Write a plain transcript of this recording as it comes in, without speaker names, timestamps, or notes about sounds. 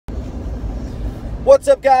What's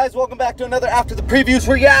up, guys? Welcome back to another After the Previews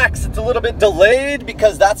Reacts. It's a little bit delayed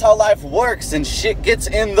because that's how life works and shit gets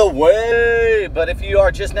in the way. But if you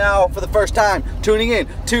are just now for the first time tuning in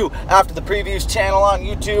to After the Previews channel on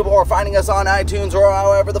YouTube or finding us on iTunes or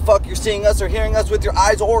however the fuck you're seeing us or hearing us with your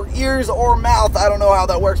eyes or ears or mouth, I don't know how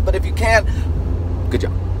that works, but if you can, good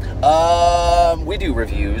job. We do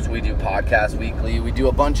reviews, we do podcasts weekly, we do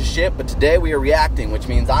a bunch of shit, but today we are reacting, which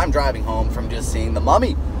means I'm driving home from just seeing The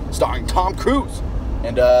Mummy, starring Tom Cruise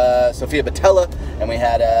and Sophia Boutella, and we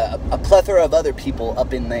had a plethora of other people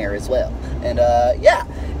up in there as well. And yeah,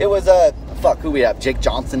 it was who we have? Jake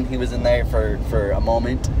Johnson, he was in there for a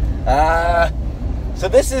moment. So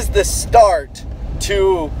this is the start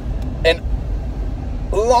to an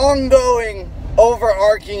long-going,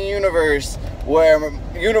 overarching universe where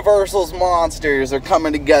Universal's monsters are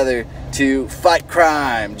coming together to fight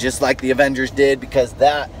crime, just like the Avengers did, because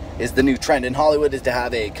that is the new trend in Hollywood, is to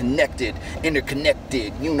have a connected,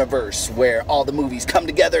 interconnected universe where all the movies come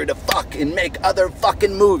together to fuck and make other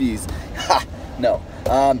fucking movies. Ha! No.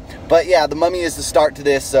 But yeah, The Mummy is the start to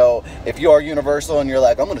this, so if you are Universal and you're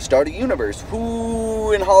like, I'm gonna start a universe,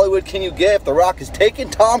 who in Hollywood can you get if The Rock is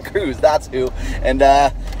taking Tom Cruise? That's who. And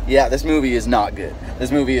yeah, this movie is not good.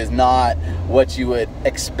 This movie is not what you would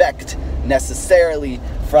expect necessarily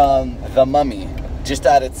from The Mummy, just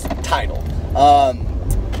at its title.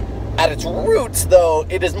 At its roots, though,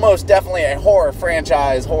 it is most definitely a horror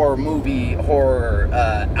franchise, horror movie, horror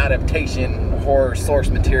adaptation, horror source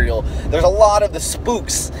material. There's a lot of the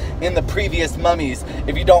spooks in the previous Mummies.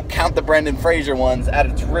 If you don't count the Brendan Fraser ones, at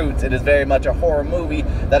its roots, it is very much a horror movie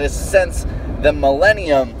that has since the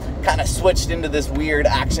millennium kind of switched into this weird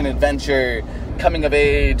action-adventure, coming of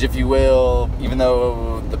age, if you will. Even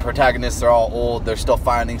though the protagonists are all old, they're still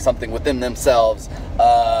finding something within themselves.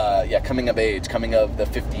 Yeah, coming of age, coming of the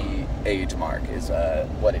 50 age mark is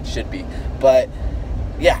what it should be. But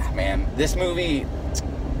yeah, man, this movie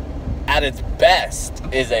at its best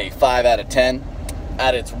is a 5 out of 10.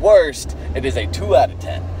 At its worst, it is a 2 out of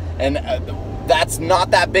 10. And that's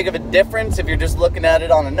not that big of a difference if you're just looking at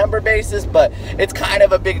it on a number basis, but it's kind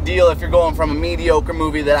of a big deal if you're going from a mediocre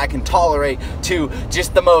movie that I can tolerate to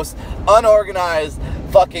just the most unorganized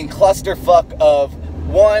fucking clusterfuck of,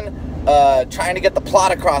 one, trying to get the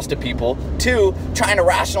plot across to people, 2, trying to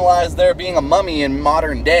rationalize there being a mummy in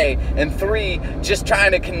modern day, and 3, just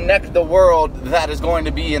trying to connect the world that is going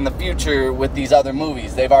to be in the future with these other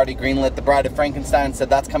movies. They've already greenlit The Bride of Frankenstein, said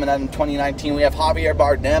that's coming out in 2019. We have Javier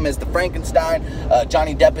Bardem as the Frankenstein,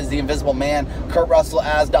 Johnny Depp as the Invisible Man, Kurt Russell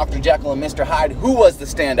as Dr. Jekyll and Mr. Hyde. Who was the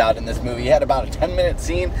standout in this movie? He had about a 10-minute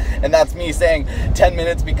scene, and that's me saying 10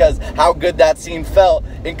 minutes because how good that scene felt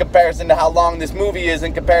in comparison to how long this movie is,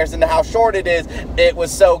 in comparison to how short it is. It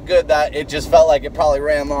was so good that it just felt like it probably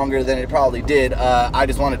ran longer than it probably did. I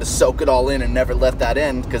just wanted to soak it all in and never let that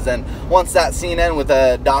end, because then once that scene ended with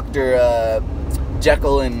Dr.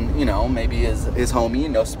 Jekyll and, you know, maybe his homie,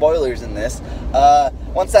 no spoilers in this,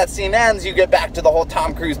 once that scene ends, you get back to the whole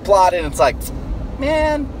Tom Cruise plot, and it's like,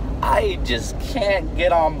 man, I just can't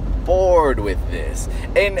get on board with this.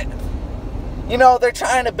 And you know, they're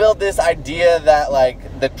trying to build this idea that,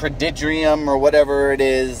 like, the Prodigium or whatever it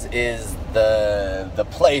is the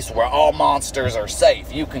place where all monsters are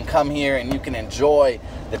safe. You can come here and you can enjoy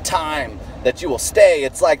the time that you will stay.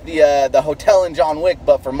 It's like the hotel in John Wick,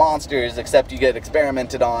 but for monsters, except you get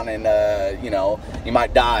experimented on, and, you know, you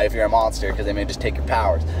might die if you're a monster because they may just take your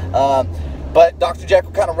powers. But Dr.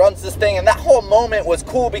 Jekyll kind of runs this thing, and that whole moment was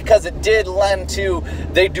cool because it did lend to,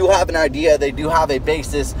 they do have an idea, they do have a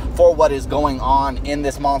basis for what is going on in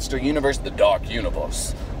this monster universe, the Dark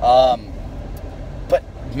Universe. But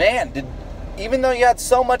man, even though you had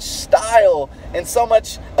so much style and so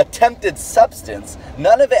much attempted substance,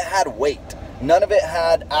 none of it had weight. None of it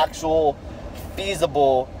had actual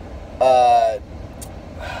feasible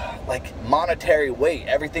like monetary weight.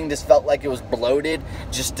 Everything just felt like it was bloated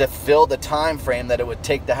just to fill the time frame that it would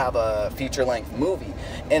take to have a feature-length movie.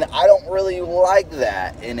 And I don't really like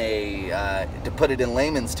that in a, to put it in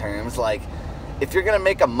layman's terms. Like, if you're going to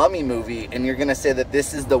make a Mummy movie and you're going to say that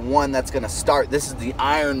this is the one that's going to start, this is the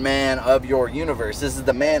Iron Man of your universe, this is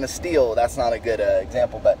the Man of Steel, that's not a good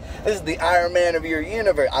example, but this is the Iron Man of your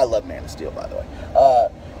universe. I love Man of Steel, by the way.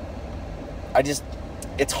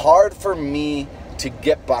 It's hard for me to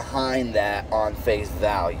get behind that on face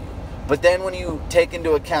value. But then when you take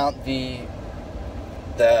into account the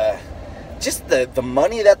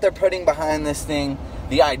money that they're putting behind this thing,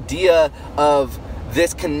 the idea of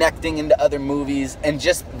this connecting into other movies, and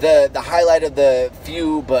just the highlight of the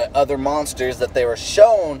few but other monsters that they were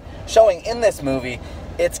showing in this movie,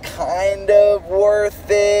 it's kind of worth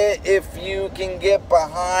it if you can get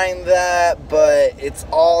behind that, but it's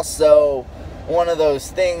also one of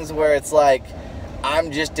those things where it's like,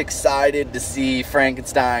 I'm just excited to see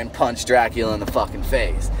Frankenstein punch Dracula in the fucking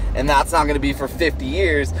face. And that's not going to be for 50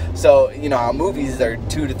 years. So, you know, how movies are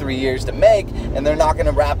 2 to 3 years to make, and they're not going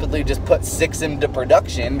to rapidly just put 6 into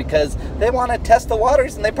production because they want to test the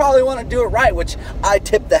waters and they probably want to do it right, which I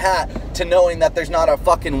tip the hat to knowing that there's not a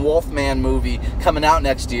fucking Wolfman movie coming out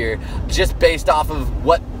next year just based off of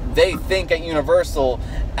what they think at Universal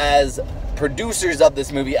as producers of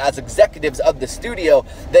this movie, as executives of the studio.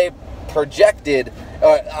 They projected,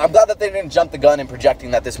 I'm glad that they didn't jump the gun in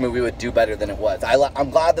projecting that this movie would do better than it was. I'm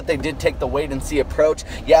glad that they did take the wait and see approach.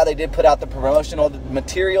 Yeah, they did put out the promotional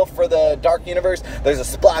material for the Dark Universe. There's a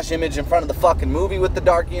splash image in front of the fucking movie with the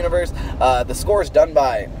Dark Universe. The score is done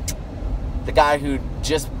by the guy who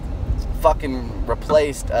just fucking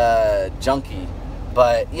replaced Junkie.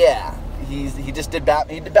 But yeah, he just did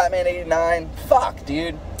Batman 89. Fuck,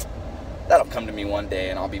 dude. That'll come to me one day,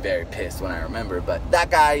 and I'll be very pissed when I remember. But that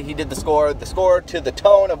guy, he did the score to the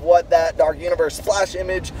tone of what that Dark Universe splash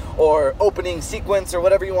image or opening sequence or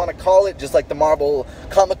whatever you want to call it, just like the Marvel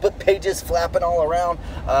comic book pages flapping all around.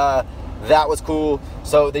 That was cool.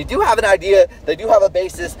 So they do have an idea, they do have a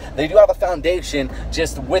basis, they do have a foundation.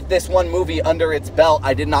 Just with this one movie under its belt,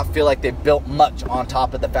 I did not feel like they built much on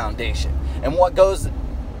top of the foundation. And what goes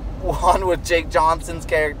on with Jake Johnson's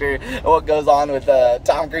character and what goes on with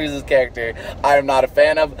Tom Cruise's character, I am not a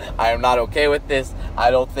fan of. I am not okay with this.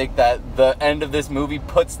 I don't think that the end of this movie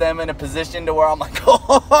puts them in a position to where I'm like,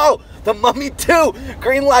 oh, the Mummy 2,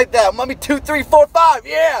 green light that, Mummy 2, 3, 4, 5,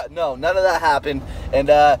 yeah. No, none of that happened.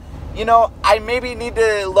 And you know, I maybe need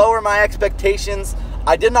to lower my expectations.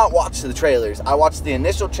 I did not watch the trailers. I watched the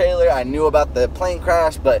initial trailer. I knew about the plane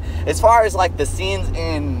crash, but as far as like the scenes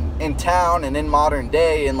in town and in modern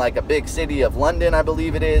day in like a big city of London, I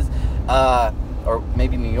believe it is, or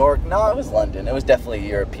maybe New York. No, it was London. It was definitely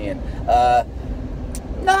European.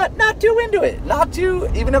 Not too into it. Not too.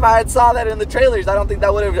 Even if I had saw that in the trailers, I don't think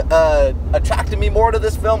that would have attracted me more to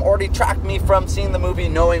this film or detract me from seeing the movie,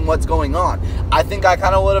 knowing what's going on. I think I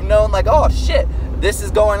kind of would have known, like, oh shit, this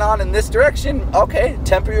is going on in this direction. Okay,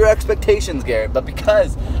 temper your expectations, Garrett. But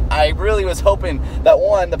because I really was hoping that,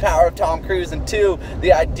 one, the power of Tom Cruise, and two,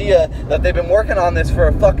 the idea that they've been working on this for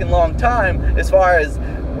a fucking long time as far as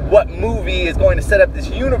what movie is going to set up this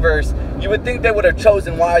universe, you would think they would have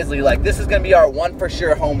chosen wisely. Like, this is going to be our one for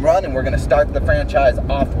sure home run, and we're going to start the franchise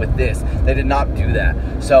off with this. They did not do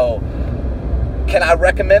that. So, can I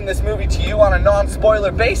recommend this movie to you on a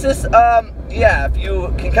non-spoiler basis? Yeah, if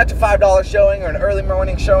you can catch a $5 showing or an early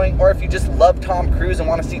morning showing, or if you just love Tom Cruise and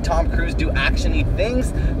want to see Tom Cruise do action-y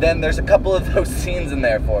things, then there's a couple of those scenes in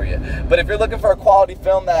there for you. But if you're looking for a quality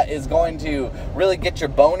film that is going to really get your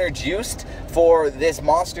boner juiced for this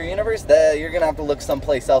monster universe, then you're going to have to look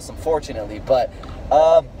someplace else, unfortunately. But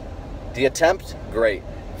the attempt, great.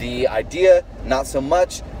 The idea, not so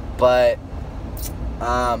much. But,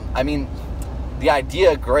 I mean, the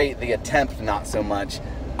idea, great. The attempt, not so much.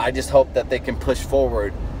 I just hope that they can push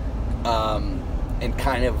forward and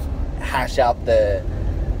kind of hash out the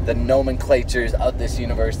nomenclatures of this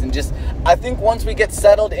universe. And just, I think once we get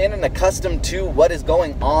settled in and accustomed to what is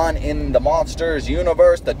going on in the monsters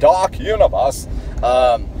universe, the Dark Universe,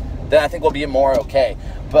 then I think we'll be more okay.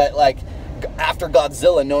 But like, after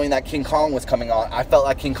Godzilla, knowing that King Kong was coming on, I felt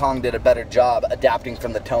like King Kong did a better job adapting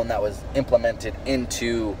from the tone that was implemented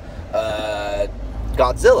into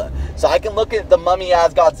Godzilla. So I can look at the Mummy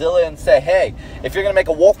as Godzilla and say, hey, if you're gonna make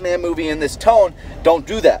a Wolfman movie in this tone, don't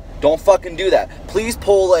do that. Don't fucking do that. Please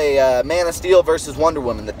pull a Man of Steel versus Wonder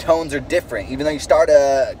Woman. The tones are different. Even though you start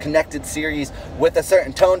a connected series with a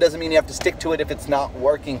certain tone, doesn't mean you have to stick to it if it's not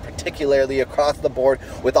working, particularly across the board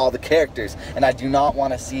with all the characters. And I do not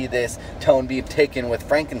want to see this tone be taken with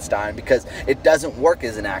Frankenstein, because it doesn't work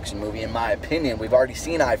as an action movie, in my opinion. We've already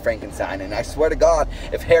seen I, Frankenstein, and I swear to God,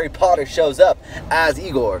 if Harry Potter shows up as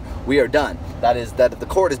Igor, we are done. That is, that the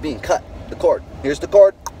cord is being cut. The cord. Here's the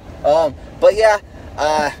cord. But yeah,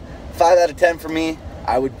 5 out of 10 for me.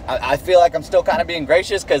 I feel like I'm still kind of being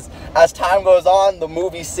gracious, because as time goes on, the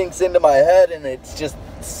movie sinks into my head, and it's just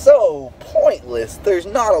so pointless. There's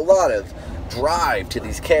not a lot of drive to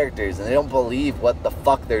these characters, and they don't believe what the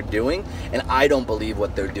fuck they're doing, and I don't believe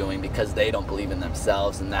what they're doing because they don't believe in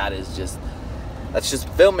themselves, and that's just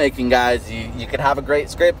filmmaking, guys. You can have a great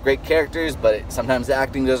script, great characters, but sometimes the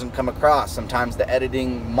acting doesn't come across. Sometimes the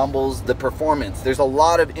editing mumbles the performance. There's a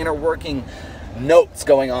lot of inner working notes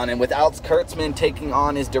going on, and with Alex Kurtzman taking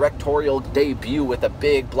on his directorial debut with a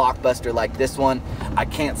big blockbuster like this one, I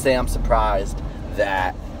can't say I'm surprised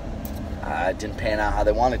that didn't pan out how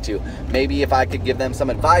they wanted to. Maybe if I could give them some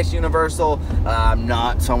advice, Universal, I'm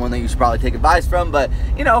not someone that you should probably take advice from, but,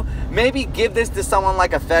 you know, maybe give this to someone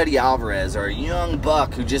like a Fede Alvarez or a young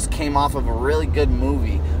buck who just came off of a really good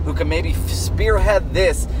movie, who can maybe spearhead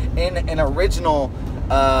this in an original,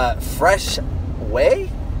 fresh way.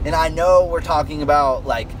 And I know we're talking about,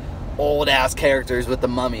 like, old-ass characters with the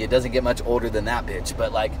Mummy. It doesn't get much older than that bitch,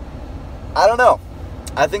 but, like, I don't know.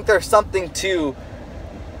 I think there's something to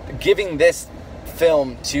giving this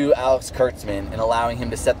film to Alex Kurtzman and allowing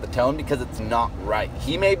him to set the tone, because it's not right.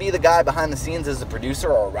 He may be the guy behind the scenes as a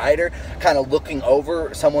producer or a writer, kind of looking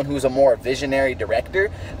over someone who's a more visionary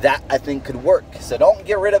director. That, I think, could work. So don't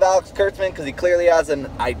get rid of Alex Kurtzman, because he clearly has an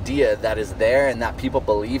idea that is there and that people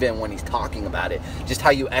believe in when he's talking about it. Just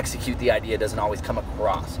how you execute the idea doesn't always come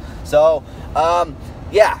across. So,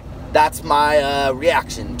 yeah. That's my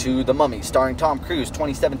reaction to The Mummy, starring Tom Cruise,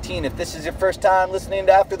 2017. If this is your first time listening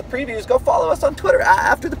to After the Previews, go follow us on Twitter at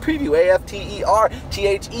After the Preview,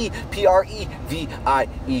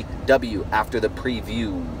 AFTERTHEPREVIEW, After the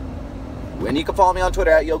Preview. And you can follow me on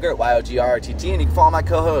Twitter at YOGRRTT, YOGRRTT, and you can follow my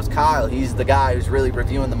co-host, Kyle. He's the guy who's really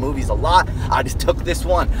reviewing the movies a lot. I just took this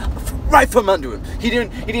one right from under him. He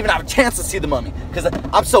didn't even have a chance to see The Mummy, because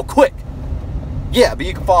I'm so quick. Yeah, but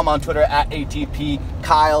you can follow him on Twitter at ATP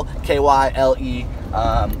Kyle, KYLE.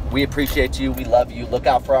 We appreciate you. We love you. Look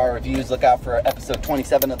out for our reviews. Look out for episode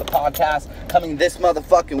 27 of the podcast coming this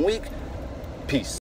motherfucking week. Peace.